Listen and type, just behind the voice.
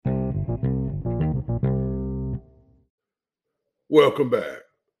Welcome back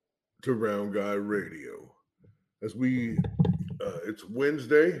to Round Guy Radio. It's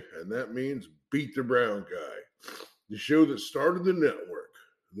Wednesday, and that means Beat the Brown Guy, the show that started the network,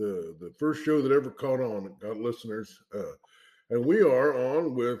 the first show that ever caught on and got listeners. And we are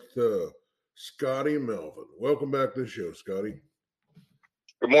on with Scotty Melvin. Welcome back to the show, Scotty.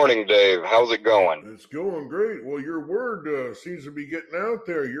 Good morning, Dave. How's it going? It's going great. Well, your word seems to be getting out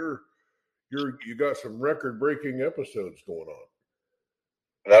there. You got some record-breaking episodes going on.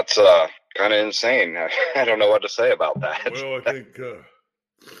 That's kind of insane. I don't know what to say about that. Well, I think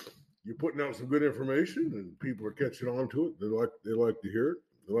you're putting out some good information, and people are catching on to it. They like to hear it.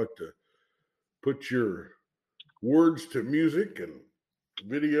 They like to put your words to music and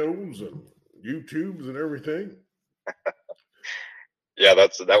videos and YouTubes and everything. Yeah,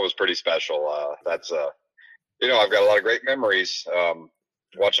 that was pretty special. I've got a lot of great memories.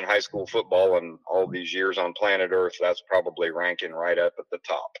 Watching high school football and all these years on planet Earth, that's probably ranking right up at the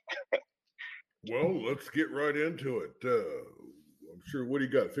top. Well, let's get right into it. I'm sure, what do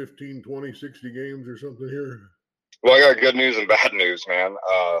you got, 15, 20, 60 games or something here? Well, I got good news and bad news, man.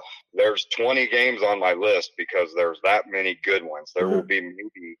 There's 20 games on my list because there's that many good ones. There will be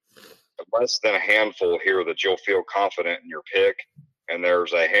maybe less than a handful here that you'll feel confident in your pick, and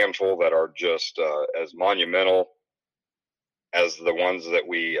there's a handful that are just as monumental as the ones that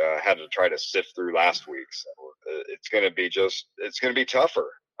we had to try to sift through last week. So it's going to be tougher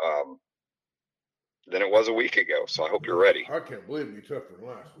than it was a week ago. So I hope you're ready. I can't believe it'd be tougher than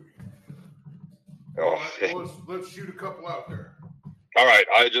last week. Oh, let's shoot a couple out there. All right.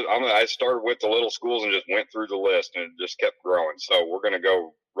 I started with the little schools and just went through the list, and it just kept growing. So we're going to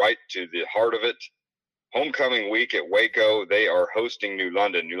go right to the heart of it. Homecoming week at Waco. They are hosting New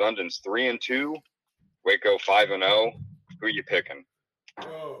London. New London's 3-2. Waco 5-0. Who are you picking?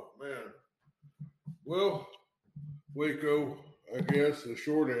 Oh, man. Well, Waco, I guess, the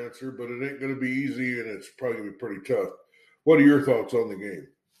short answer, but it ain't going to be easy, and it's probably going to be pretty tough. What are your thoughts on the game?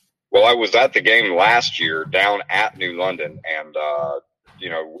 Well, I was at the game last year down at New London, and,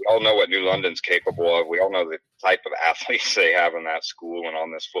 we all know what New London's capable of. We all know the type of athletes they have in that school and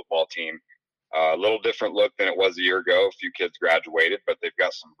on this football team. A little different look than it was a year ago. A few kids graduated, but they've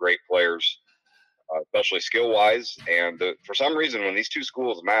got some great players, especially skill-wise. And for some reason, when these two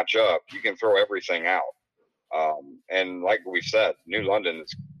schools match up, you can throw everything out. And like we said, New London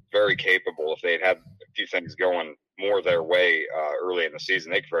is very capable. If they'd had a few things going more their way early in the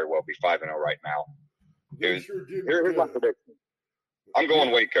season, they could very well be 5-0 right now. Here's my prediction. I'm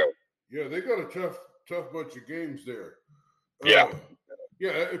going Waco. Yeah, they got a tough bunch of games there. Yeah.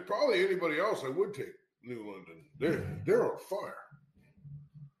 If probably anybody else, I would take New London. They're on fire.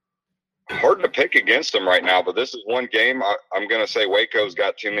 Hard to pick against them right now, but this is one game. I'm going to say Waco's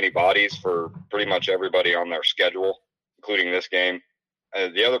got too many bodies for pretty much everybody on their schedule, including this game.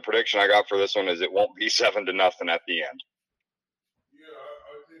 The other prediction I got for this one is it won't be 7-0 at the end. Yeah,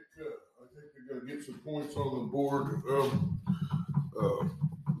 I think they're going to get some points on the board.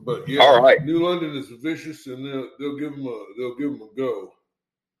 But yeah, all right. New London is vicious, and they'll give them a go.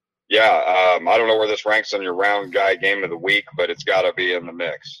 Yeah, I don't know where this ranks on your round guy game of the week, but it's got to be in the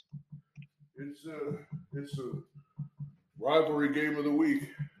mix. It's a rivalry game of the week.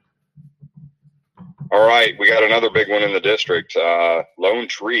 All right, we got another big one in the district. Lone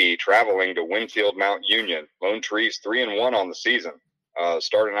Tree traveling to Winfield Mount Union. Lone Tree's 3-1 on the season,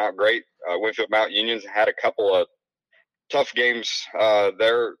 starting out great. Winfield Mount Union's had a couple of tough games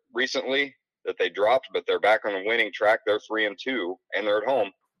there recently that they dropped, but they're back on the winning track. They're 3-2, and they're at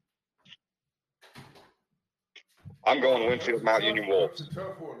home. I'm going Winfield Mount Union Wolves. That's a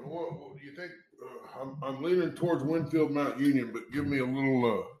tough one. What do you think? I'm leaning towards Winfield Mount Union, but give me a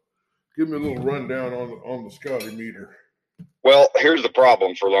little rundown on the Scotty meter. Well, here's the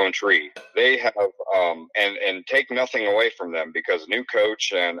problem for Lone Tree. They have and take nothing away from them because new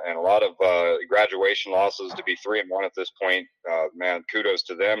coach and a lot of graduation losses to be 3-1 at this point. Man, kudos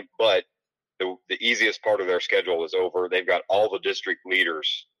to them. But the easiest part of their schedule is over. They've got all the district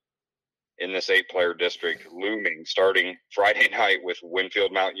leaders in this 8-player district looming starting Friday night with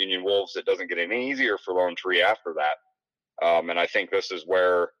Winfield Mount Union Wolves. It doesn't get any easier for Lone Tree after that. And I think this is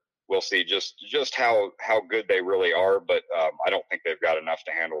where we'll see just how good they really are. But I don't think they've got enough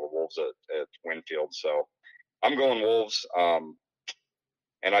to handle the Wolves at Winfield. So I'm going Wolves.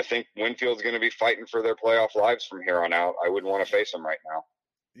 And I think Winfield's going to be fighting for their playoff lives from here on out. I wouldn't want to face them right now.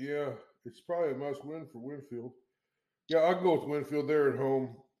 Yeah, it's probably a must-win for Winfield. Yeah, I'll go with Winfield. They're at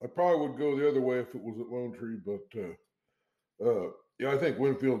home. I probably would go the other way if it was at Lone Tree, but I think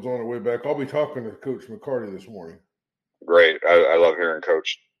Winfield's on their way back. I'll be talking to Coach McCarty this morning. Great. I love hearing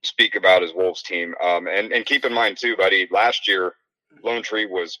Coach speak about his Wolves team. And keep in mind too, buddy, last year Lone Tree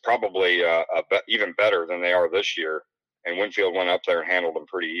was probably even better than they are this year, and Winfield went up there and handled them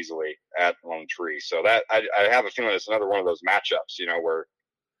pretty easily at Lone Tree. So that I have a feeling it's another one of those matchups, where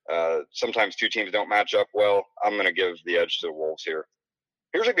sometimes two teams don't match up well. I'm going to give the edge to the Wolves here.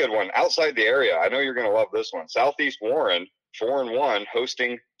 Here's a good one outside the area. I know you're going to love this one. Southeast Warren, 4-1,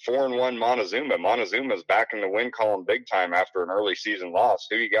 hosting 4-1 Montezuma. Montezuma's back in the win column big time after an early season loss.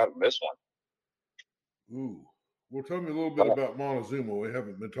 Who you got in this one? Ooh. Well, tell me a little bit about Montezuma. We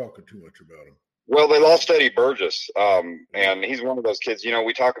haven't been talking too much about him. Well, they lost Eddie Burgess, and he's one of those kids.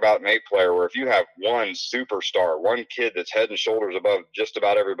 We talk about an 8-player where if you have one superstar, one kid that's head and shoulders above just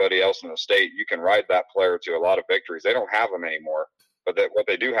about everybody else in the state, you can ride that player to a lot of victories. They don't have them anymore, but what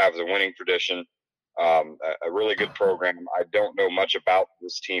they do have is a winning tradition, a really good program. I don't know much about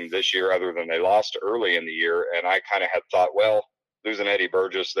this team this year other than they lost early in the year, and I kind of had thought, well, losing Eddie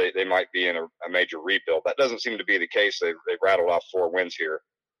Burgess, they might be in a major rebuild. That doesn't seem to be the case. They've rattled off 4 wins here.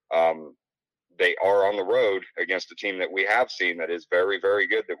 They are on the road against a team that we have seen that is very, very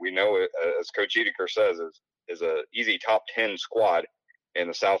good, that we know, as Coach Edeker says, is a easy top 10 squad in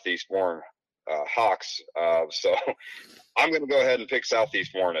the Southeast Warren Hawks. So I'm going to go ahead and pick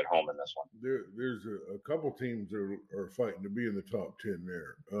Southeast Warren at home in this one. There's a couple teams that are fighting to be in the top 10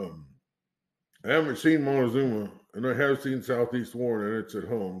 there. I haven't seen Montezuma, and I have seen Southeast Warren, and it's at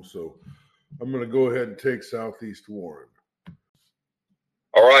home. So I'm going to go ahead and take Southeast Warren.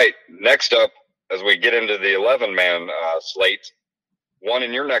 All right, next up, as we get into the 11-man slate, one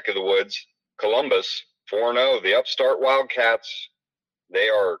in your neck of the woods, Columbus, 4-0. The upstart Wildcats, they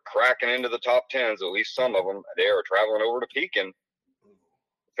are cracking into the top 10s, at least some of them. They are traveling over to Pekin,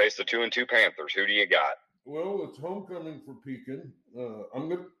 face the 2-2 Panthers. Who do you got? Well, it's homecoming for Pekin.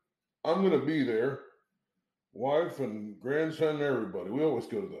 I'm gonna be there. Wife and grandson and everybody. We always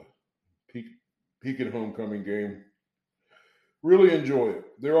go to the Pekin homecoming game. Really enjoy it.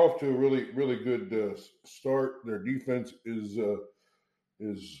 They're off to a really, really good start. Their defense is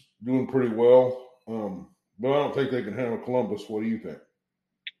doing pretty well, but I don't think they can handle Columbus. What do you think?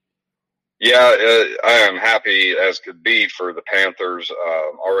 Yeah, I am happy as could be for the Panthers.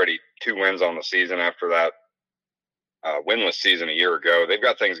 Already 2 wins on the season after that winless season a year ago. They've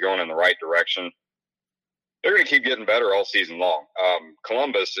got things going in the right direction. They're going to keep getting better all season long.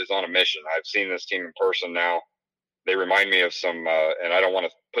 Columbus is on a mission. I've seen this team in person now. They remind me of some, and I don't want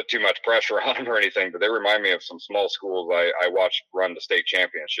to put too much pressure on them or anything, but they remind me of some small schools I watched run the state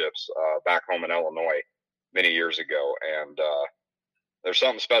championships back home in Illinois many years ago. And there's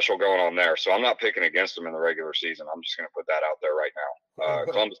something special going on there. So I'm not picking against them in the regular season. I'm just going to put that out there right now.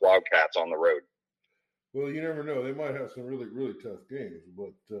 Columbus Wildcats on the road. Well, you never know. They might have some really, really tough games,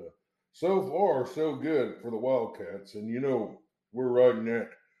 but so far, so good for the Wildcats. And, we're riding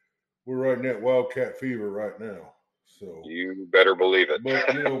that Wildcat fever right now. So you better believe it. But,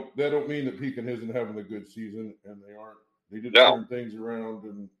 that don't mean that Pekin isn't having a good season, and they aren't. They did turn things around,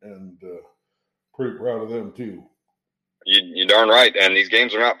 and pretty proud of them, too. You're darn right. And these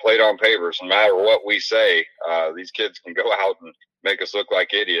games are not played on paper. So no matter what we say, these kids can go out and make us look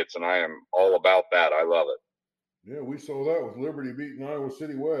like idiots, and I am all about that. I love it. Yeah, we saw that with Liberty beating Iowa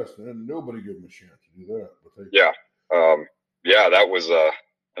City West, and nobody gave them a chance to do that. But that was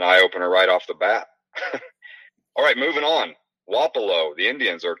an eye-opener right off the bat. All right, moving on. Wapello, the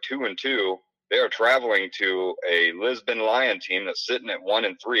Indians are 2-2. They are traveling to a Lisbon Lion team that's sitting at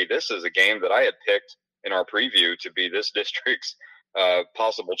 1-3. This is a game that I had picked in our preview to be this district's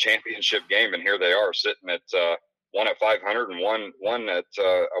possible championship game, and here they are sitting at 1 at 500 and one at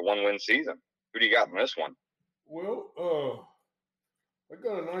a 1-win season. Who do you got in this one? Well, I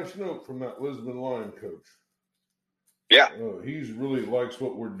got a nice note from that Lisbon Lion coach. Yeah. He's really likes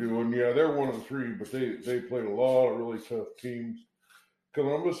what we're doing. Yeah, they're 1-3, but they played a lot of really tough teams.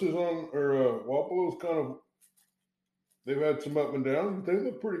 Columbus is on, or Wapello's kind of, they've had some up and down. They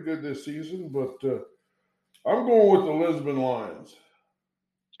look pretty good this season, but I'm going with the Lisbon Lions.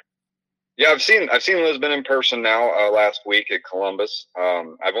 Yeah, I've seen Lisbon in person now last week at Columbus.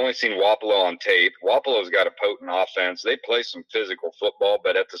 I've only seen Wapello on tape. Wapello's got a potent offense. They play some physical football,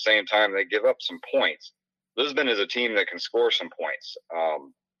 but at the same time, they give up some points. Lisbon is a team that can score some points.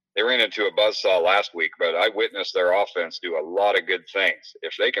 They ran into a buzzsaw last week, but I witnessed their offense do a lot of good things.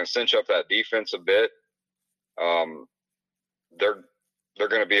 If they can cinch up that defense a bit, they're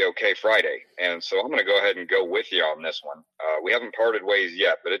going to be okay Friday. And so I'm going to go ahead and go with you on this one. We haven't parted ways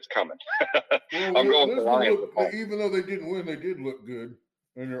yet, but it's coming. Well, I'm going with the Lions. Even though they didn't win, they did look good.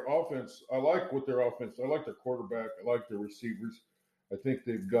 And their offense, I like what their offense, I like their quarterback. I like their receivers. I think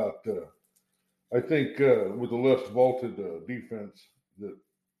they've got, with the less vaulted defense that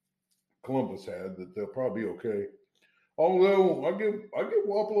Columbus had, that they'll probably be okay. Although I give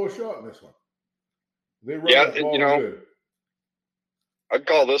Wapello a shot in this one. They run Yeah, that ball good. I'd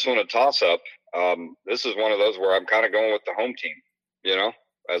call this one a toss-up. This is one of those where I'm kind of going with the home team,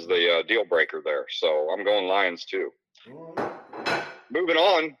 as the deal breaker there. So I'm going Lions too. Moving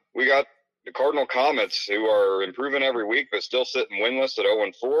on, we got the Cardinal Comets, who are improving every week, but still sitting winless at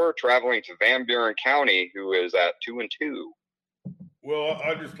 0-4, traveling to Van Buren County, who is at 2-2. Well,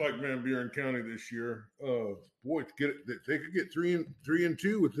 I just like Van Buren County this year. Boy, they could get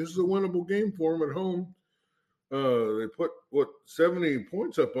 3-2. This is a winnable game for them at home. They put 70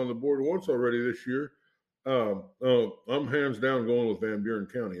 points up on the board once already this year. I'm hands down going with Van Buren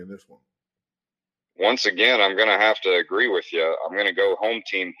County in this one. Once again, I'm going to have to agree with you. I'm going to go home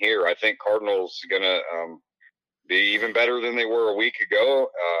team here. I think Cardinals going to be even better than they were a week ago.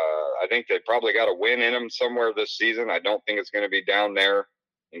 I think they probably got a win in them somewhere this season. I don't think it's going to be down there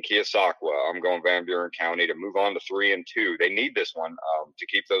in Keosauqua. I'm going Van Buren County to move on to 3-2. They need this one to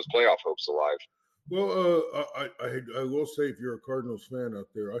keep those playoff hopes alive. Well, I will say, if you're a Cardinals fan out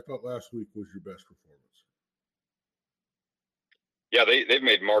there, I thought last week was your best performance. Yeah, they've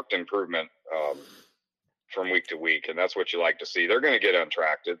made marked improvement from week to week, and that's what you like to see. They're going to get on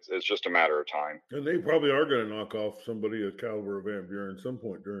track. It's just a matter of time. And they probably are going to knock off somebody of caliber of Van Buren at some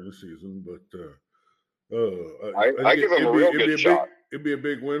point during the season. But I give them a real good shot. It'd be a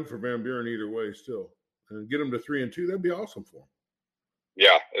big win for Van Buren either way still. And get them to 3-2, that'd be awesome for them.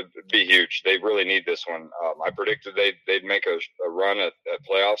 Yeah, it'd be huge. They really need this one. I predicted they'd make a run at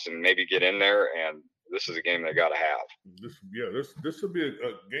playoffs and maybe get in there, and this is a game they got to have. This will be a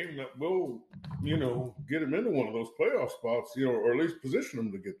game that will, get them into one of those playoff spots, or at least position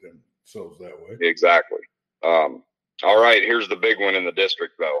them to get themselves that way. Exactly. All right, here's the big one in the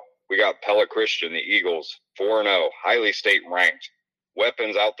district, though. We got Pella Christian, the Eagles, 4-0, highly state ranked,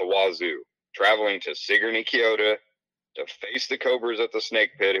 weapons out the wazoo, traveling to Sigourney, Keota, to face the Cobras at the Snake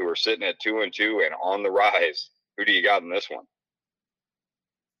Pit, who are sitting at 2-2 and on the rise. Who do you got in this one?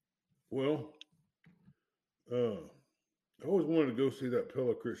 Well, I always wanted to go see that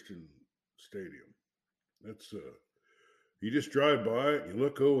Pella Christian Stadium. That's you just drive by it, you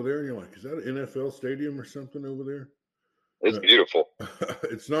look over there, and you're like, is that an NFL stadium or something over there? It's beautiful.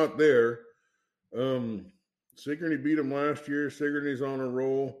 It's not there. Sigourney beat them last year. Sigourney's on a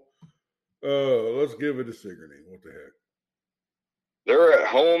roll. Let's give it to Sigourney. What the heck? They're at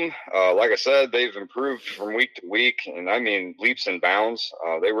home. Like I said, they've improved from week to week, and I mean leaps and bounds.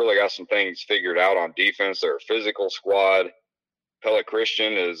 They really got some things figured out on defense. They're a physical squad. Pella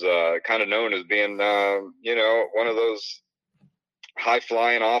Christian is kind of known as being, one of those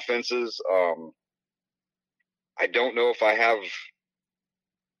high-flying offenses. I don't know if I have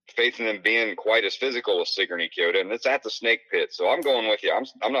faith in them being quite as physical as Sigourney Keota, and it's at the Snake Pit. So I'm going with you.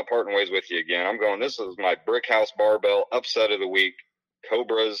 I'm not parting ways with you again. I'm going, this is my Brick House Barbell upset of the week.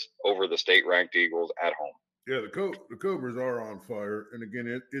 Cobras over the state-ranked Eagles at home. Yeah, the Cobras are on fire, and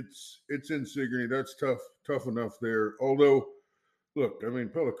again, it's in Sigourney. That's tough enough there. Although, look, I mean,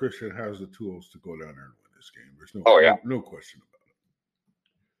 Pella Christian has the tools to go down there and win this game. There's no question about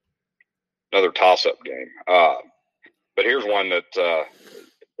it. Another toss-up game. But here's one that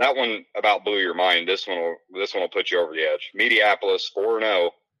one about blew your mind. This one will put you over the edge. Mediapolis 4-0,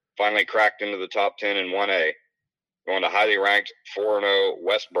 finally cracked into the top 10 in 1A. Going to highly ranked 4-0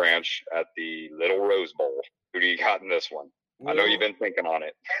 West Branch at the Little Rose Bowl. Who do you got in this one? Well, I know you've been thinking on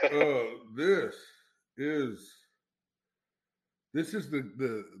it. This is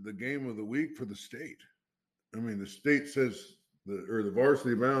the game of the week for the state. I mean, the state says, the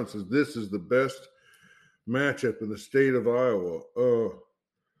varsity bound says this is the best matchup in the state of Iowa.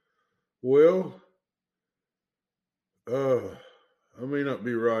 I may not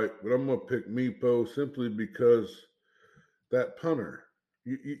be right, but I'm going to pick Meepo simply because that punter.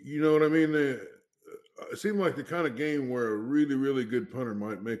 You know what I mean? It seemed like the kind of game where a really, really good punter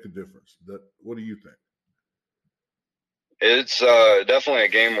might make a difference. What do you think? It's definitely a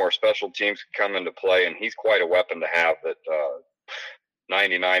game where special teams can come into play, and he's quite a weapon to have that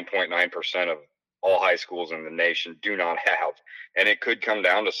 99.9% of all high schools in the nation do not have. And it could come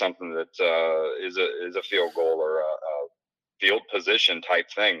down to something that is a field goal or a field position type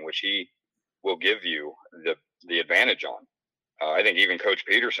thing, which he will give you the advantage on. I think even Coach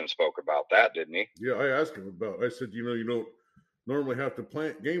Peterson spoke about that, didn't he? Yeah, I asked him about it. I said, you don't normally have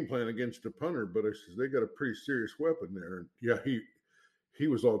to game plan against a punter, but I said, they got a pretty serious weapon there. And yeah, he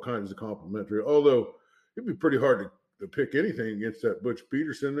was all kinds of complimentary. Although it'd be pretty hard to pick anything against that Butch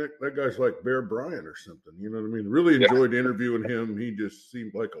Peterson. That guy's like Bear Bryant or something. You know what I mean? Really enjoyed interviewing him. He just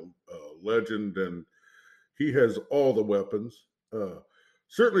seemed like a legend, and he has all the weapons.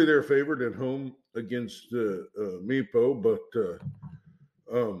 certainly they're favored at home against Meepo, but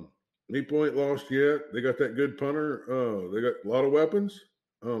Meepo ain't lost yet. They got that good punter. They got a lot of weapons.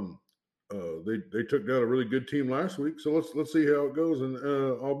 They took down a really good team last week, so let's see how it goes, and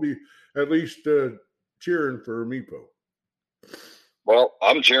I'll be at least cheering for Meepo. Well,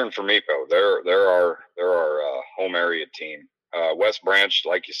 I'm cheering for Meepo. They're our home area team. West Branch,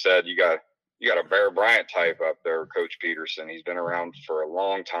 like you said, you got a Bear Bryant type up there, Coach Peterson. He's been around for a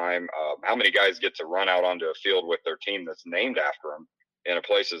long time. How many guys get to run out onto a field with their team that's named after him in a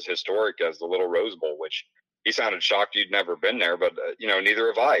place as historic as the Little Rose Bowl, which he sounded shocked you'd never been there, but neither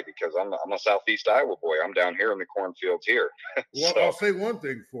have I, because I'm a Southeast Iowa boy. I'm down here in the cornfields here. Well, I'll say one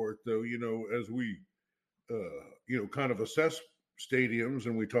thing for it though. As we kind of assess stadiums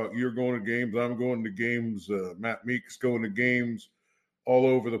and we talk, you're going to games, I'm going to games, Matt Meek's going to games all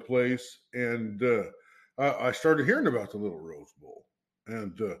over the place, and I started hearing about the Little Rose Bowl,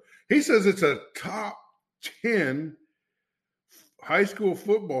 and he says it's a top 10 high school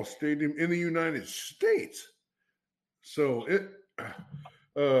football stadium in the United States. So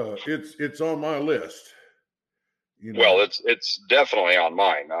it's on my list. Well, it's definitely on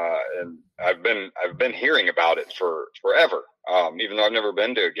mine, and I've been hearing about it for forever. Even though I've never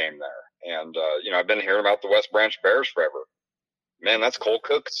been to a game there, and I've been hearing about the West Branch Bears forever. Man, that's Cole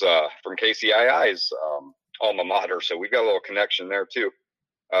Cook's from KCII's alma mater, so we've got a little connection there too.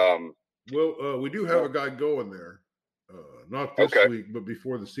 We do have a guy going there, not this week, but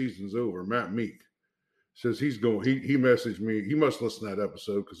before the season's over. Matt Meek says he's going. He messaged me. He must listen to that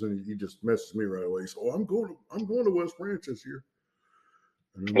episode because then he just messaged me right away. So I'm going to West Branch this year.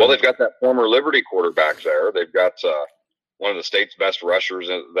 Well, they've got that former Liberty quarterback there. They've got one of the state's best rushers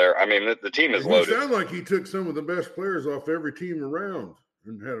there. I mean, the team is loaded. It sounds like he took some of the best players off every team around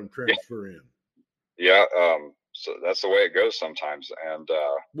and had them transfer in. Yeah, so that's the way it goes sometimes. And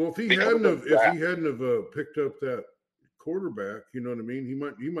if he hadn't have picked up that quarterback, you know what I mean, he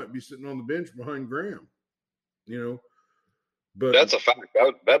might be sitting on the bench behind Graham. But that's a fact.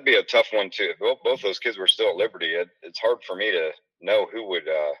 That'd be a tough one too. Both those kids were still at Liberty. It's hard for me to know who would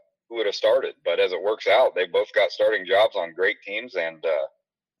have started, but as it works out, they both got starting jobs on great teams, and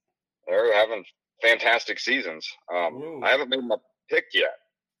they're having fantastic seasons. I haven't made my pick yet.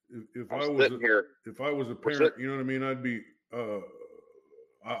 If I was a parent, you know what I mean, I'd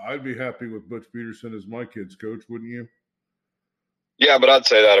be happy with Butch Peterson as my kid's coach, wouldn't you? Yeah, but I'd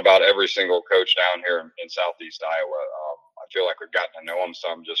say that about every single coach down here in Southeast Iowa. I feel like we've gotten to know them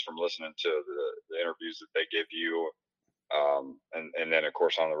some just from listening to the interviews that they give you. And then of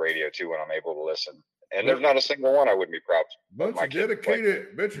course on the radio too when I'm able to listen. And there's not a single one I wouldn't be proud of. Bunch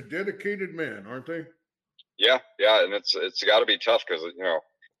of dedicated men, aren't they? Yeah, and it's got to be tough because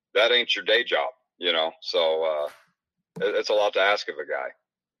that ain't your day job, So it's a lot to ask of a guy.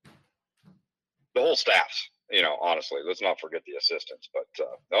 The whole staff's, honestly, let's not forget the assistants. But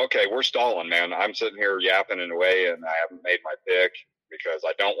okay, we're stalling, man. I'm sitting here yapping in a way, and I haven't made my pick because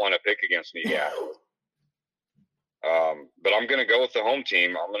I don't want to pick against Mediaco. But I'm going to go with the home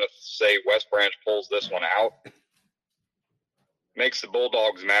team. I'm going to say West Branch pulls this one out, makes the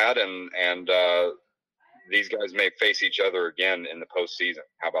Bulldogs mad, and these guys may face each other again in the postseason.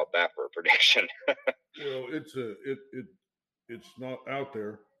 How about that for a prediction? Well, it's not out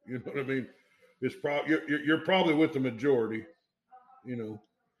there. You know what I mean? It's you're probably with the majority.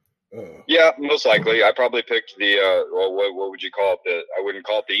 Yeah, most likely. I probably picked the what would you call it? I wouldn't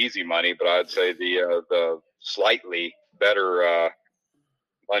call it the easy money, but I'd say the slightly better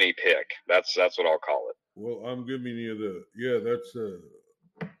money pick. That's what I'll call it. Well, I'm giving you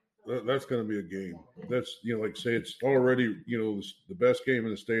that's going to be a game. That's like say it's already the best game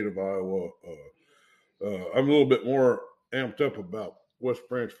in the state of Iowa. I'm a little bit more amped up about West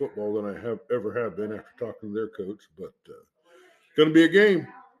Branch football than I ever have been after talking to their coach, but it's going to be a game.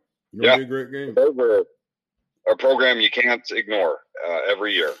 Be a great game. Those are a program you can't ignore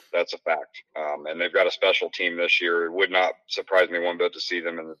every year. That's a fact. And they've got a special team this year. It would not surprise me one bit to see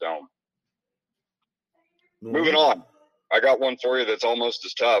them in the Dome. Moving on. I got one for you that's almost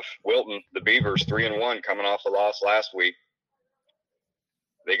as tough. Wilton, the Beavers, 3-1, coming off the loss last week.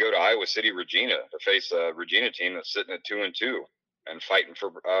 They go to Iowa City, Regina, to face a Regina team that's sitting at 2-2 and fighting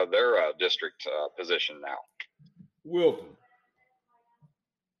for their district position now. Wilton.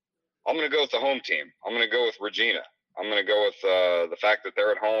 I'm going to go with the home team. I'm going to go with Regina. I'm going to go with the fact that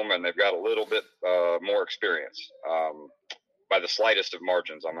they're at home and they've got a little bit more experience. By the slightest of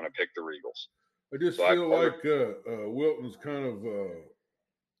margins, I'm going to pick the Regals. I just feel like Wilton's kind of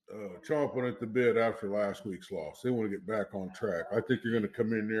chomping at the bit after last week's loss. They want to get back on track. I think you're going to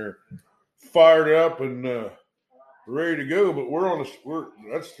come in there fired up and ready to go, but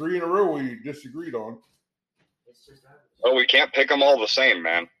that's 3 in a row we disagreed on. Well, we can't pick them all the same,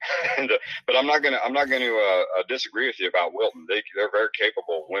 man. But I'm not gonna disagree with you about Wilton. They're very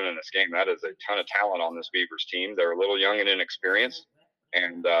capable of winning this game. That is a ton of talent on this Beavers team. They're a little young and inexperienced,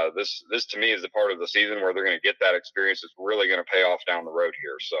 and this to me is the part of the season where they're going to get that experience. It's really going to pay off down the road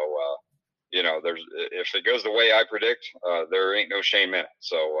here. So if it goes the way I predict, there ain't no shame in it.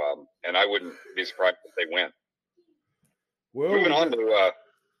 So and I wouldn't be surprised if they win. Well, moving on to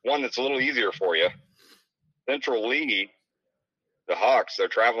one that's a little easier for you. Central Lee, the Hawks, they're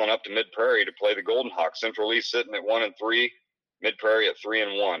traveling up to Mid Prairie to play the Golden Hawks. Central Lee sitting at 1-3, Mid Prairie at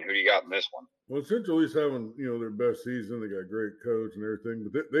 3-1. Who do you got in this one? Well, Central Lee's having their best season. They got a great coach and everything,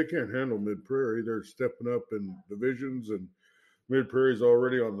 but they can't handle Mid Prairie. They're stepping up in divisions, and Mid Prairie's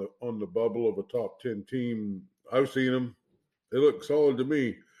already on the bubble of a top 10 team. I've seen them; they look solid to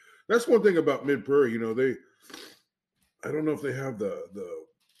me. That's one thing about Mid Prairie. I don't know if they have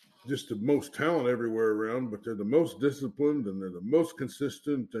just the most talent everywhere around, but they're the most disciplined and they're the most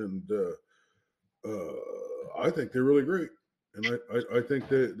consistent, and I think they're really great. And I think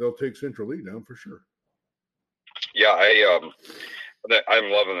they'll take Central Lee down for sure. Yeah, I'm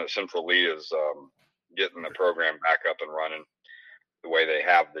loving that Central Lee is getting the program back up and running the way they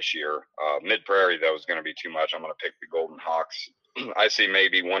have this year. Mid Prairie, though, is going to be too much. I'm going to pick the Golden Hawks. I see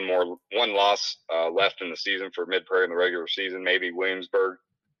maybe one loss left in the season for Mid Prairie in the regular season, maybe Williamsburg.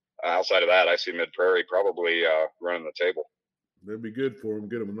 Outside of that, I see Mid Prairie probably running the table. That'd be good for them.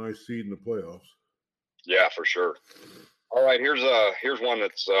 Get them a nice seed in the playoffs. Yeah, for sure. All right, here's one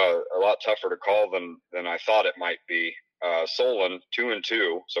that's a lot tougher to call than I thought it might be. Solon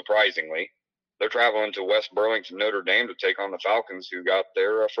 2-2, surprisingly. They're traveling to West Burlington, Notre Dame to take on the Falcons, who got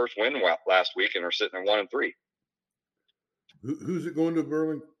their first win last week and are sitting at 1-3. Who's it going to,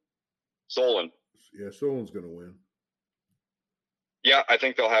 Burlington? Solon. Yeah, Solon's going to win. Yeah, I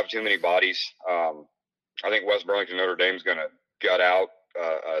think they'll have too many bodies. I think West Burlington, Notre Dame's going to gut out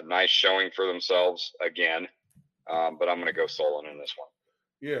a nice showing for themselves again. But I'm going to go Solon in this one.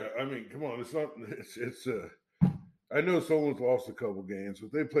 Yeah, I mean, come on. It's I know Solon's lost a couple games,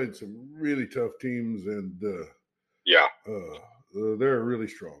 but they played some really tough teams, and they're a really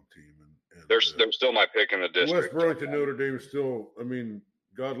strong team. And they're still my pick in the district. West Burlington, Notre Dame is still, I mean,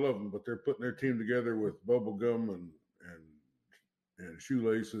 God love them, but they're putting their team together with bubble gum and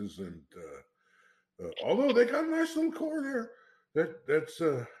shoelaces, and although they got a nice little core there, that's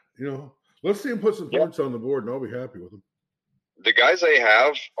let's see them put some points on the board, and I'll be happy with them. The guys they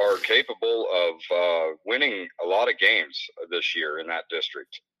have are capable of winning a lot of games this year in that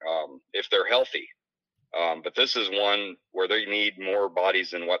district if they're healthy. But this is one where they need more bodies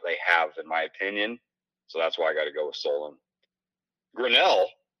than what they have, in my opinion. So that's why I got to go with Solon. Grinnell,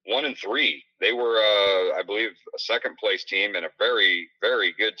 1-3. They were, I believe, a second place team and a very,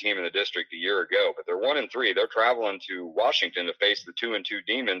 very good team in the district a year ago. But they're 1-3. They're traveling to Washington to face the 2-2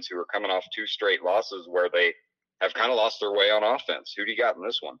 Demons, who are coming off 2 straight losses where they have kind of lost their way on offense. Who do you got in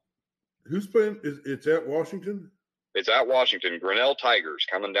this one? Who's playing? It's at Washington? It's at Washington. Grinnell Tigers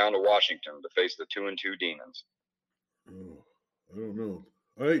coming down to Washington to face the 2-2 Demons. Oh, I don't know.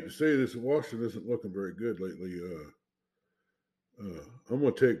 I hate to say this, Washington isn't looking very good lately. I'm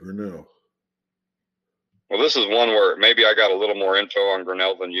going to take Grinnell. Well, this is one where maybe I got a little more info on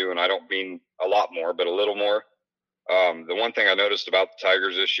Grinnell than you, and I don't mean a lot more, but a little more. The one thing I noticed about the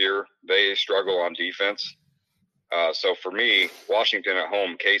Tigers this year, they struggle on defense. So for me, Washington at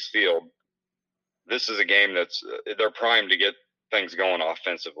home, Case Field, this is a game they're primed to get things going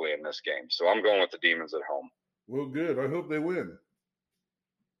offensively in this game. So I'm going with the Demons at home. Well, good. I hope they win.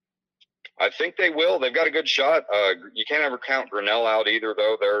 I think they will. They've got a good shot. You can't ever count Grinnell out either,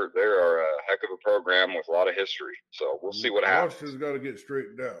 though. They're a heck of a program with a lot of history. So we'll see what happens. Washington's got to get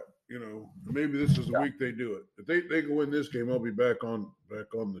straightened out. Maybe this is the week they do it. If they can win this game, I'll be back on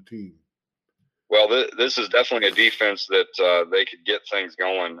the team. Well, this is definitely a defense that they could get things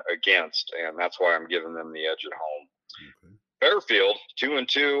going against, and that's why I'm giving them the edge at home. Okay. Fairfield,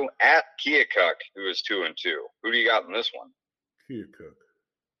 2-2 at Keokuk, who is 2-2. Who do you got in this one? Keokuk.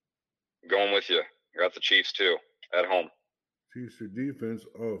 Going with you. You got the Chiefs too at home. Chiefs are defense.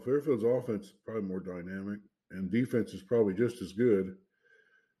 Oh, Fairfield's offense is probably more dynamic, and defense is probably just as good.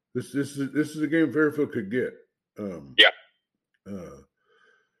 This is a game Fairfield could get.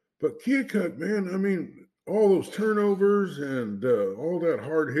 But Keokuk, man, I mean, all those turnovers and all that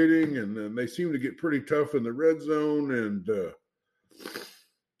hard hitting, and then they seem to get pretty tough in the red zone. And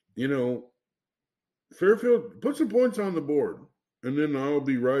Fairfield, put some points on the board, and then I'll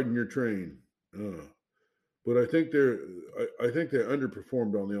be riding your train. But I think they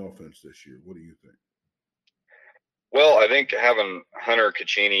underperformed on the offense this year. What do you think? Well, I think having Hunter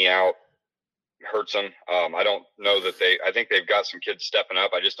Caccini out hurts them. I don't know that I think they've got some kids stepping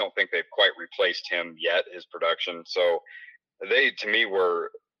up. I just don't think they've quite replaced him yet, his production. So they, to me,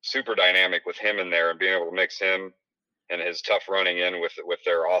 were super dynamic with him in there and being able to mix him and his tough running in with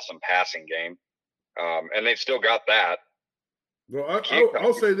their awesome passing game. And they've still got that. Well,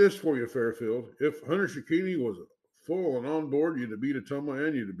 I'll say this for you, Fairfield. If Hunter Shakini was full and on board, you'd have beat Ottumwa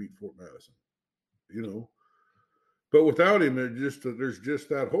and you'd have beat Fort Madison. You know, but without him, there's just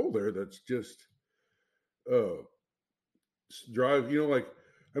that hole there that's just drive. You know, like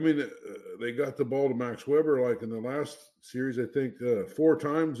I mean, they got the ball to Max Weber like in the last series. I think 4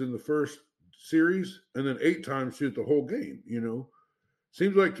 times in the first series, and then 8 times through the whole game. You know,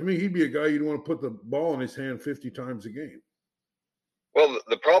 seems like to me he'd be a guy you'd want to put the ball in his hand 50 times a game. Well,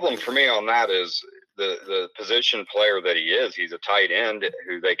 the problem for me on that is the position player that he is. He's a tight end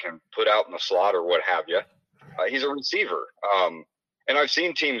who they can put out in the slot or what have you. He's a receiver. And I've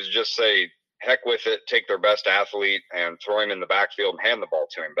seen teams just say, heck with it, take their best athlete and throw him in the backfield and hand the ball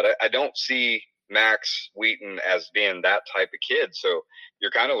to him. But I don't see Max Wheaton as being that type of kid. So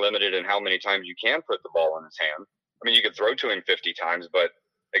you're kind of limited in how many times you can put the ball in his hand. I mean, you could throw to him 50 times, but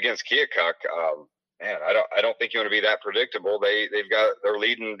against Keokuk, man, I don't think you want to be that predictable. They're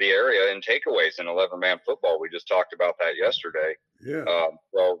leading the area in takeaways in 11-man football. We just talked about that yesterday. Yeah.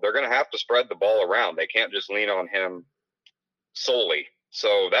 So they're going to have to spread the ball around. They can't just lean on him solely.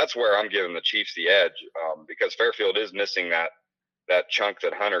 So that's where I'm giving the Chiefs the edge, because Fairfield is missing that chunk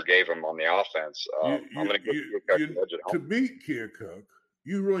that Hunter gave him on the offense. I'm going to give Keokuk the edge at home. To beat Keokuk,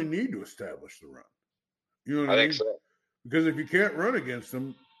 you really need to establish the run. You know what I mean? Think so. Because if you can't run against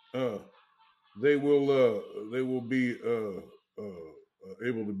them, they will be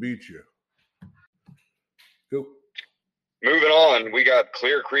able to beat you. Moving on, we got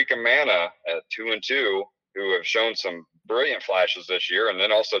Clear Creek Amana at 2-2, who have shown some brilliant flashes this year, and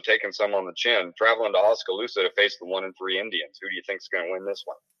then also taken some on the chin, traveling to Oskaloosa to face the 1-3 Indians. Who do you think is going to win this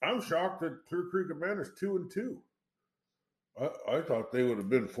one? I'm shocked that Clear Creek Amana is 2-2. I thought they would have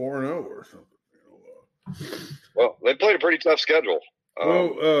been 4-0 or something. Well, they played a pretty tough schedule.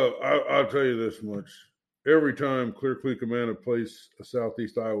 I'll tell you this much: every time Clear Creek Amana plays a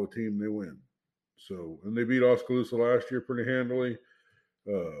Southeast Iowa team, they win. So, and they beat Oskaloosa last year pretty handily.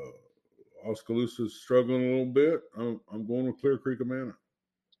 Oskaloosa's struggling a little bit. I'm going with Clear Creek Amana.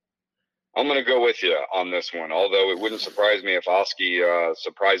 I'm going to go with you on this one, although it wouldn't surprise me if Oski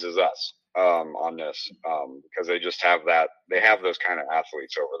surprises us on this, because they just have that. They have those kind of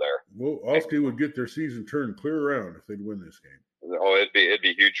athletes over there. Well, Oski would get their season turned clear around if they'd win this game. Oh, it'd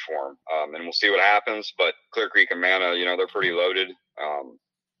be huge for them, and we'll see what happens. But Clear Creek Amana, they're pretty loaded.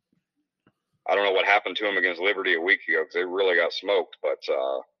 I don't know what happened to them against Liberty a week ago because they really got smoked, but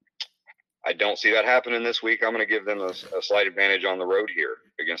I don't see that happening this week. I'm going to give them a slight advantage on the road here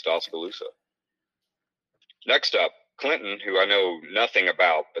against Oskaloosa. Next up, Clinton, who I know nothing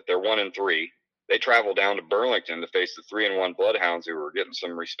about, but they're 1-3. They travel down to Burlington to face the 3-1 Bloodhounds, who are getting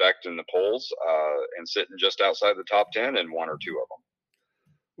some respect in the polls and sitting just outside the top 10 in 1 or 2 of them.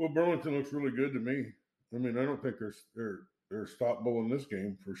 Well, Burlington looks really good to me. I mean, I don't think they're stoppable in this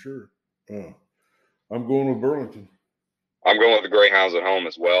game for sure. I'm going with Burlington. I'm going with the Greyhounds at home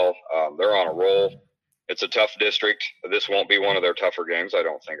as well. They're on a roll. It's a tough district. This won't be one of their tougher games, I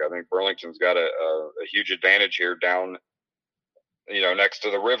don't think. I think Burlington's got a huge advantage here down, next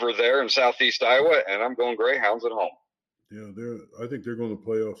to the river there in southeast Iowa, and I'm going Greyhounds at home. Yeah, I think they're going to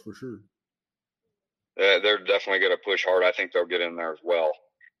playoffs for sure. They're definitely going to push hard. I think they'll get in there as well.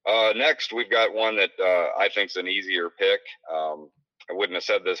 Next, we've got one that I think is an easier pick. I wouldn't have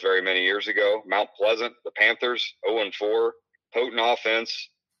said this very many years ago. Mount Pleasant, the Panthers, 0-4, potent offense,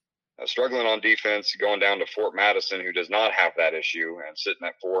 struggling on defense, going down to Fort Madison, who does not have that issue, and sitting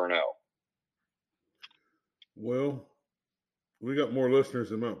at 4-0. Well, we got more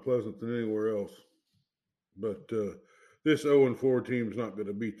listeners in Mount Pleasant than anywhere else. But this 0-4 team is not going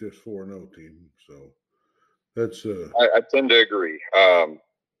to beat this 4-0 team. So that's I tend to agree.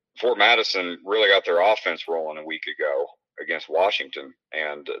 Fort Madison really got their offense rolling a week ago against Washington,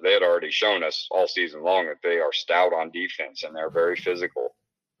 and they had already shown us all season long that they are stout on defense and they're very physical.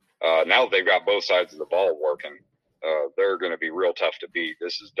 Now that they've got both sides of the ball working, they're going to be real tough to beat.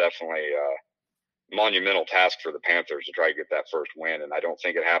 This is definitely a monumental task for the Panthers to try to get that first win, and I don't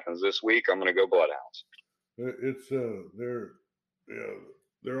think it happens this week. I'm going to go Bloodhounds. It's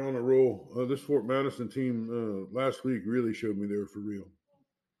they're on a roll. This Fort Madison team last week really showed me they were for real.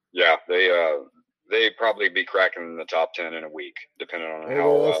 Yeah, they'd probably be cracking in the top 10 in a week, depending on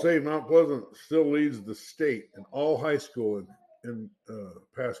how. I'll say Mount Pleasant still leads the state in all high school in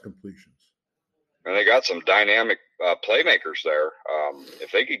pass completions. and they got some dynamic playmakers there.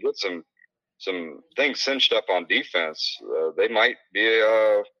 If they could get some things cinched up on defense, they might be.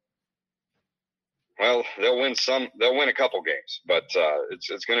 Well, they'll win some. They'll win a couple games, but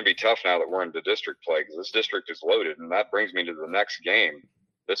it's going to be tough now that we're into district play because this district is loaded, and that brings me to the next game.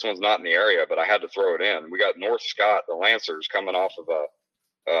 This one's not in the area, but I had to throw it in. We got North Scott, the Lancers, coming off of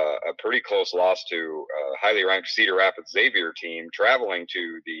a pretty close loss to highly ranked Cedar Rapids Xavier team, traveling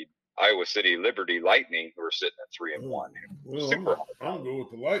to the Iowa City Liberty Lightning, who are sitting at 3-1. Well, super. I'm going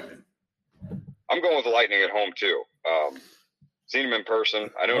with the Lightning. I'm going with the Lightning at home too. Seen him in person.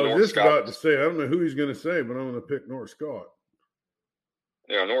 I know. I was just about to say, I don't know who he's going to say, but I'm going to pick North Scott.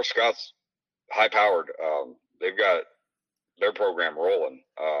 You know, North Scott's high-powered. They've got their program rolling.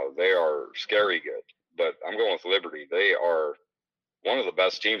 They are scary good, but I'm going with Liberty. They are one of the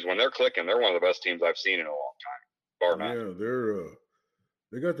best teams. When they're clicking, they're one of the best teams I've seen in a long time, bar none. Yeah,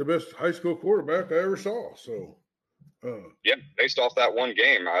 they got the best high school quarterback I ever saw. So, yeah, based off that one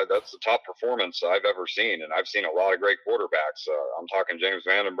game, that's the top performance I've ever seen, and I've seen a lot of great quarterbacks. I'm talking James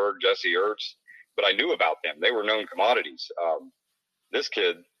Vandenberg, Jesse Ertz, but I knew about them. They were known commodities. This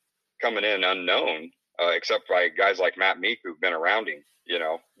kid coming in unknown, except by guys like Matt Meek who've been around him. You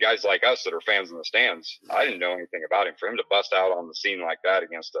know, guys like us that are fans in the stands. I didn't know anything about him. For him to bust out on the scene like that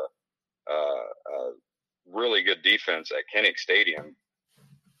against a really good defense at Kinnick Stadium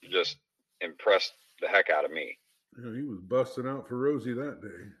just impressed the heck out of me. Yeah, he was busting out for Rosie that day.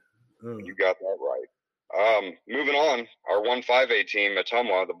 You got that right. Moving on, our 1-5A team,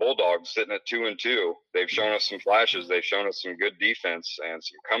 Ottumwa, the Bulldogs, sitting at 2-2. They've shown us some flashes. They've shown us some good defense and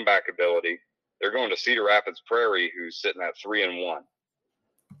some comeback ability. They're going to Cedar Rapids Prairie, who's sitting at 3-1.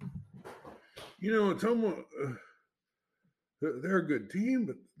 You know, Ottumwa, they're a good team,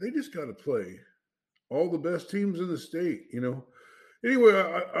 but they just got to play all the best teams in the state, you know. Anyway,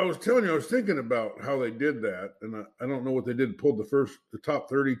 I was telling you, I was thinking about how they did that, and I don't know what they did. Pulled the top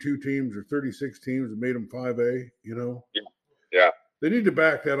 32 teams or 36 teams and made them 5A, you know? Yeah. They need to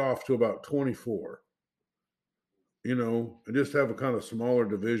back that off to about 24, you know, and just have a kind of smaller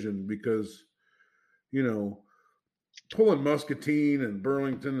division because, you know, pulling Muscatine and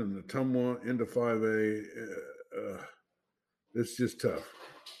Burlington and Ottumwa into 5A, it's just tough.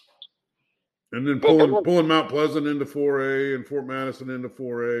 And then pulling Mount Pleasant into 4A and Fort Madison into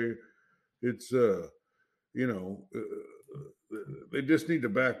 4A, it's you know, they just need to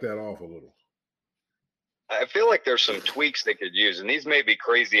back that off a little. I feel like there's some tweaks they could use, and these may be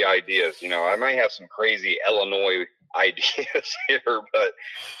crazy ideas. You know, I might have some crazy Illinois ideas here, but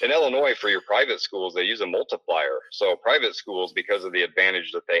in Illinois, for your private schools, they use a multiplier. So private schools, because of the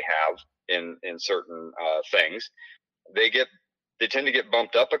advantage that they have in certain things, they tend to get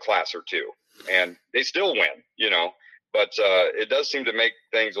bumped up a class or two. And they still win, you know, but it does seem to make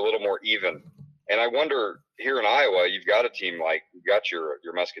things a little more even. And I wonder, here in Iowa, you've got a team like, you've got your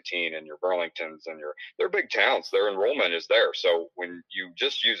Muscatine and your Burlingtons and they're big towns. Their enrollment is there. So when you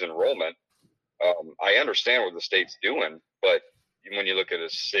just use enrollment, I understand what the state's doing, but when you look at a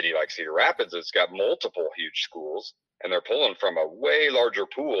city like Cedar Rapids, it's got multiple huge schools, and they're pulling from a way larger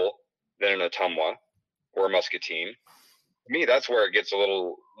pool than an Ottumwa or a Muscatine. To me, that's where it gets a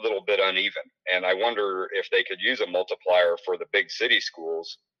little bit uneven. And I wonder if they could use a multiplier for the big city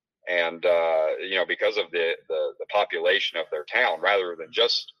schools and, you know, because of the population of their town, rather than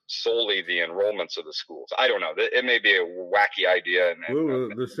just solely the enrollments of the schools. I don't know. It may be a wacky idea.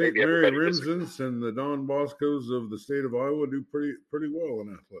 The St. Mary Remsons and the Don Boscos of the state of Iowa do pretty well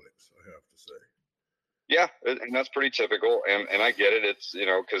in athletics, I have to say. Yeah, and that's pretty typical, and I get it. It's, you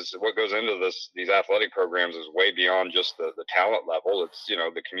know, because what goes into these athletic programs is way beyond just the talent level. It's, you know,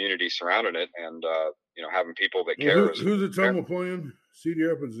 the community surrounding it, and you know, having people that care. Who's Ottumwa playing? Cedar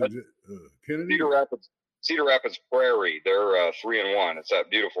Rapids, Kennedy. Cedar Rapids Prairie. They're 3-1. It's that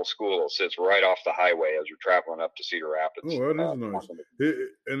beautiful school that sits right off the highway as you're traveling up to Cedar Rapids. Oh, that is nice.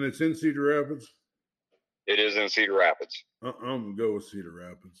 And it's in Cedar Rapids. It is in Cedar Rapids. I'm gonna go with Cedar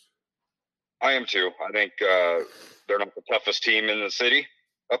Rapids. I am too. I think they're not the toughest team in the city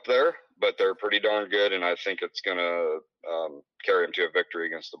up there, but they're pretty darn good, and I think it's going to carry them to a victory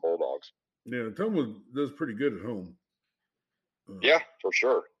against the Bulldogs. Yeah, Ottumwa does pretty good at home. Yeah, for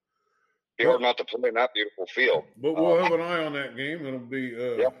sure. Be hard not to play in that beautiful field. But we'll have an eye on that game. It'll be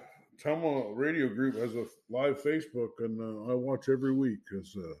Ottumwa Radio Group has a live Facebook, and I watch every week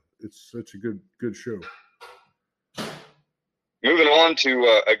because it's such a good show. Moving on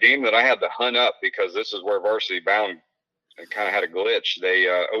to a game that I had to hunt up because this is where Varsity Bound kind of had a glitch. They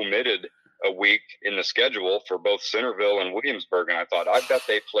omitted a week in the schedule for both Centerville and Williamsburg, and I thought, I bet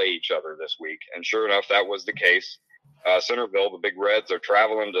they play each other this week. And sure enough, that was the case. Centerville, the Big Reds, are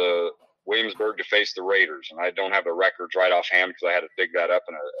traveling to Williamsburg to face the Raiders, and I don't have the records right offhand because I had to dig that up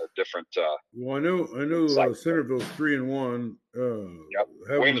in a different. Well, I know Centerville's 3-1, Yep.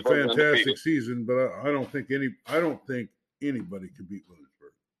 having a fantastic undefeated. season, but I don't think anybody can beat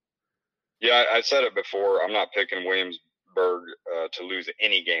Williamsburg. Yeah, I said it before. I'm not picking Williamsburg to lose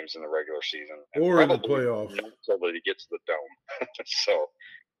any games in the regular season or in the playoffs until they get to the dome. So,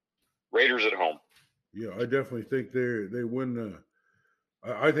 Raiders at home. Yeah, I definitely think they win.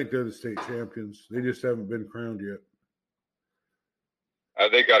 I think they're the state champions. They just haven't been crowned yet.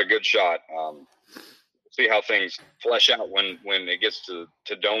 They got a good shot. See how things flesh out when it gets to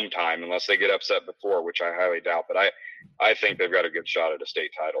dome time, unless they get upset before, which I highly doubt. But I think they've got a good shot at a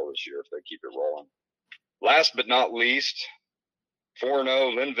state title this year if they keep it rolling. Last but not least,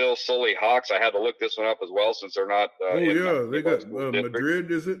 4-0 Linville Sully Hawks. I had to look this one up as well since they're not. They got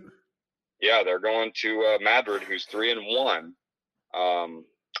Madrid, is it? Yeah, they're going to Madrid, who's 3-1.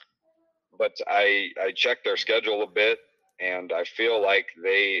 But I checked their schedule a bit, and I feel like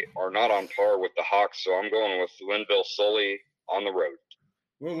they are not on par with the Hawks, so I'm going with Linville Sully on the road.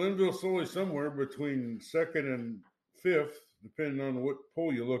 Well, Linville Sully somewhere between 2nd and 5th, depending on what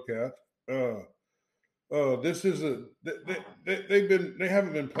poll you look at. This is they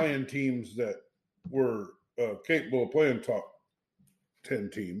haven't been playing teams that were capable of playing top 10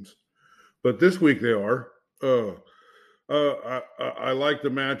 teams, but this week they are. I like the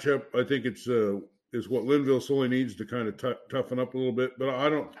matchup. I think it's what Linville Sully needs to kind of toughen up a little bit, but I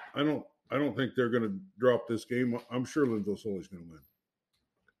don't think they're going to drop this game. I'm sure Linville Sully's going to win.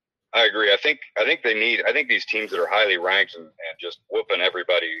 I agree. I think these teams that are highly ranked and just whooping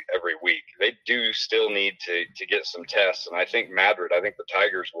everybody every week, they do still need to get some tests. And I think the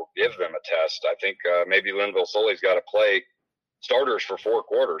Tigers will give them a test. I think maybe Linville Sully's got to play starters for 4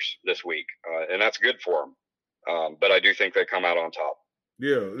 quarters this week, and that's good for them. But I do think they come out on top.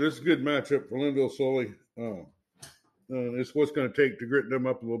 Yeah, this is a good matchup for Linville Sully. It's what's going to take to grit them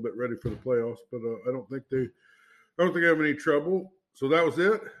up a little bit, ready for the playoffs. But I don't think they have any trouble. So that was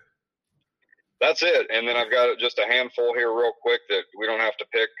it. That's it. And then I've got just a handful here real quick that we don't have to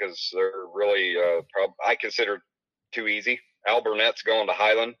pick because they're really I consider too easy. Alburnette's going to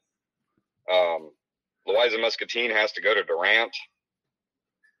Highland. Louisa Muscatine has to go to Durant.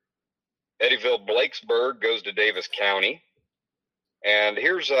 Eddyville Blakesburg goes to Davis County. And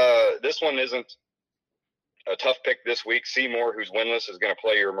here's this one isn't a tough pick this week. Seymour, who's winless, is going to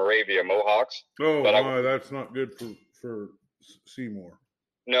play your Moravia Mohawks. Oh, that's not good for Seymour.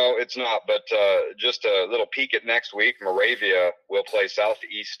 No, it's not. But just a little peek at next week, Moravia will play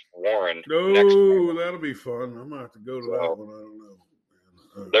Southeast Warren. Oh, that'll be fun. I'm gonna have to go to that one. I don't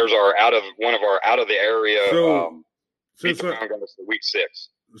know. There's one of our out of the area. Since week 6.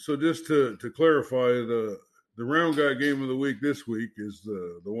 So just to clarify, the round guy game of the week this week is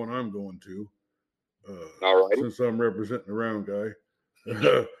the one I'm going to. All right. Since I'm representing the round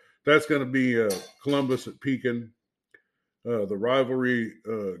guy, that's going to be Columbus at Pekin. The rivalry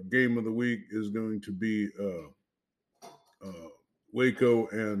game of the week is going to be Waco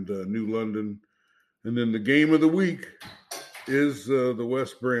and New London, and then the game of the week is the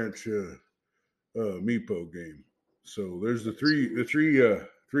West Branch Meepo game. So there's the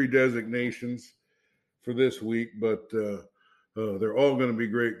three designations for this week, but they're all going to be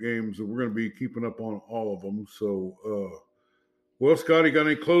great games, and we're going to be keeping up on all of them. So, well, Scotty, got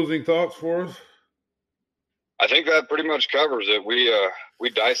any closing thoughts for us? I think that pretty much covers it. We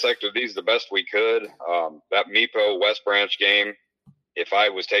dissected these the best we could. That Meepo West Branch game, if I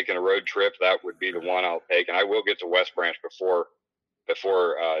was taking a road trip, that would be the one I'll take, and I will get to West Branch before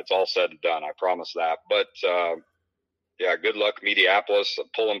it's all said and done. I promise that. But yeah, good luck, Mediapolis. I'm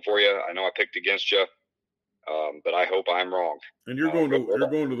pulling for you. I know I picked against you, but I hope I'm wrong. And you're going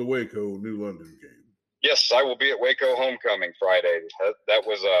to the Waco New London game. Yes, I will be at Waco Homecoming Friday. That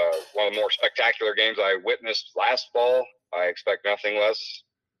was one of the more spectacular games I witnessed last fall. I expect nothing less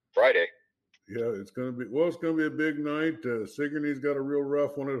Friday. Yeah, it's going to be a big night. Sigourney's got a real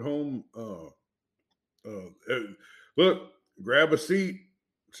rough one at home. Look, grab a seat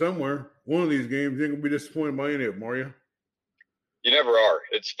somewhere. One of these games, you ain't going to be disappointed by any of them, are you? You never are.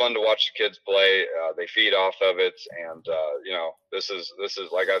 It's fun to watch the kids play. They feed off of it, and this is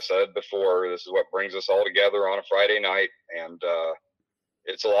like I've said before. This is what brings us all together on a Friday night, and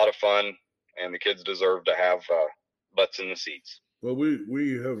it's a lot of fun. And the kids deserve to have butts in the seats. Well,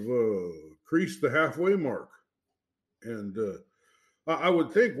 we have creased the halfway mark, and I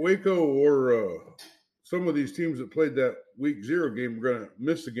would think Waco or some of these teams that played that week 0 game are going to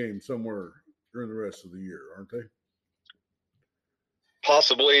miss a game somewhere during the rest of the year, aren't they?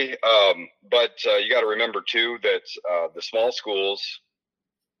 Possibly, but you got to remember too that the small schools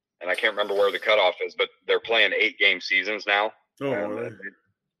and I can't remember where the cutoff is, but they're playing 8-game seasons now. Oh,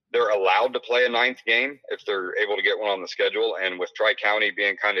 they're allowed to play a 9th game if they're able to get one on the schedule. And with Tri-County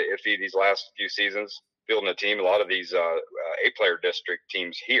being kind of iffy these last few seasons, fielding a team, a lot of these 8-player district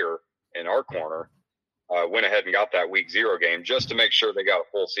teams here in our corner went ahead and got that week 0 game just to make sure they got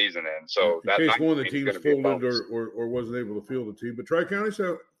a full season in. So in case one of the teams folded or wasn't able to field a team. But Tri-County,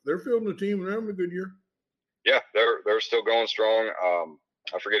 so they're fielding a team and they're having a good year. Yeah, they're still going strong.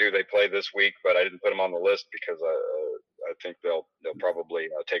 I forget who they play this week, but I didn't put them on the list because I think they'll probably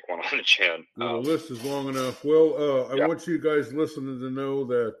take one on the chin. Well, the list is long enough. Well, I want you guys listening to know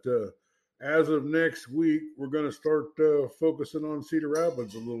that as of next week, we're going to start focusing on Cedar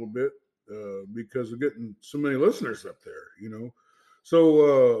Rapids a little bit because we're getting so many listeners up there,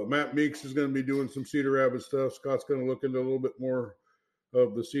 So Matt Meeks is going to be doing some Cedar Rapids stuff. Scott's going to look into a little bit more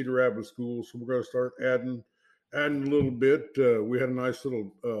of the Cedar Rapids schools. So we're going to start adding a little bit. We had a nice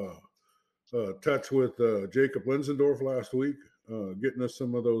little touch with Jacob Linsendorf last week, getting us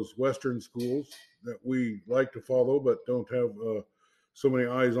some of those Western schools that we like to follow but don't have so many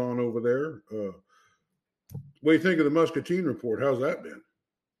eyes on over there. What do you think of the Muscatine report? How's that been?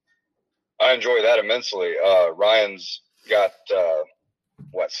 I enjoy that immensely. Ryan's got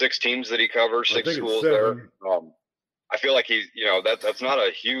 6 teams that he covers, 6 schools there. I feel like he's, that's not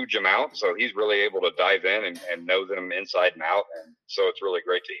a huge amount, so he's really able to dive in and know them inside and out, and so it's really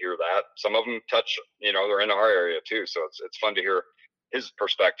great to hear that. Some of them touch, they're in our area too, so it's fun to hear his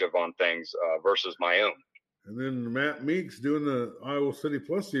perspective on things versus my own. And then Matt Meeks doing the Iowa City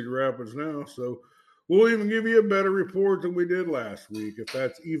plus Cedar Rapids now, so we'll even give you a better report than we did last week, if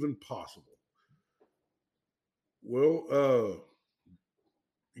that's even possible. Well,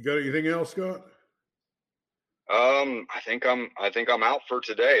 you got anything else, Scott? I think I'm out for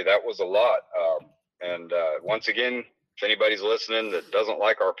today. That was a lot. And once again, if anybody's listening that doesn't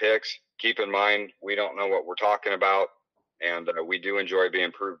like our picks, keep in mind we don't know what we're talking about, and we do enjoy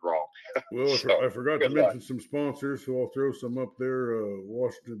being proved wrong. Well, I forgot to mention some sponsors, so I'll throw some up there.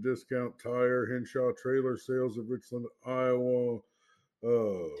 Washington Discount Tire, Henshaw Trailer Sales of Richland, Iowa,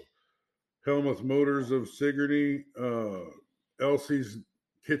 Helmuth Motors of Sigourney, Elsie's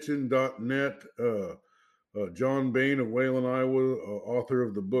Kitchen.net, John Bain of Wayland, Iowa, author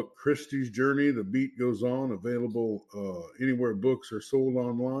of the book Christie's Journey, The Beat Goes On, available anywhere books are sold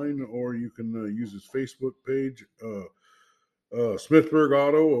online, or you can use his Facebook page. Smithburg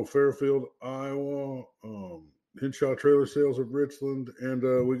Auto of Fairfield, Iowa, Henshaw Trailer Sales of Richland,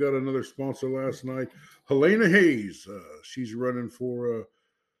 and we got another sponsor last night, Helena Hayes. She's running for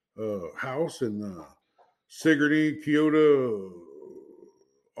a house in Sigourney, Keota,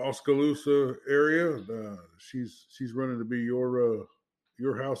 Oskaloosa area. She's running to be your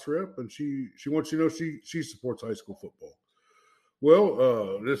house rep, and she wants you to know she supports high school football.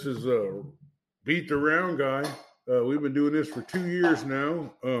 Well, this is Beat the Round Guy. We've been doing this for 2 years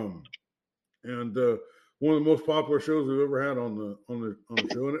now, and one of the most popular shows we've ever had on the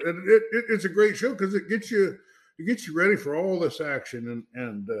show. And it's a great show because it gets you ready for all this action.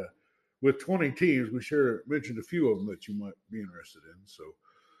 And with 20 teams, we mentioned a few of them that you might be interested in. So,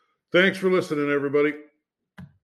 thanks for listening, everybody.